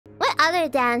other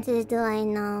dances do I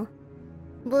know?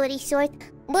 Booty shorts.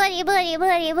 Booty, booty,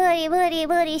 booty, booty, booty,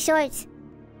 booty shorts.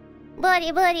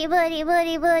 Booty, booty, booty,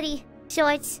 booty, booty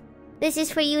shorts. This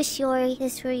is for you, Shiori.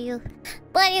 This is for you.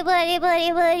 Booty, booty,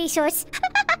 booty, booty shorts.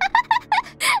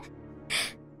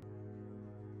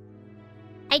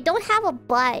 I don't have a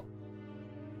butt.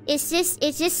 It's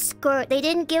just skirt. They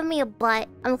didn't give me a butt.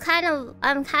 I'm kind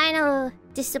of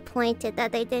disappointed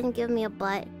that they didn't give me a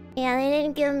butt. Yeah, they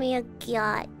didn't give me a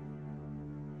yacht.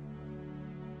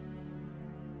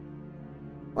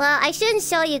 Well, I shouldn't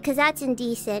show you because that's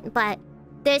indecent, but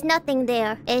there's nothing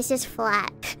there. It's just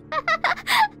flat.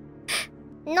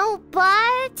 No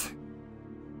butt?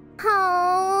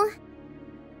 Oh.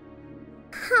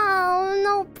 Oh,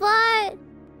 no butt.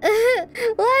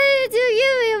 Why did you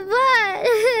give me a butt?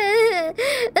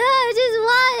 I just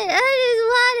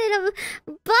wanted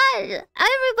a butt.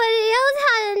 Everybody else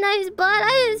had a nice butt. I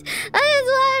just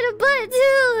wanted a butt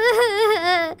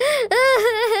too.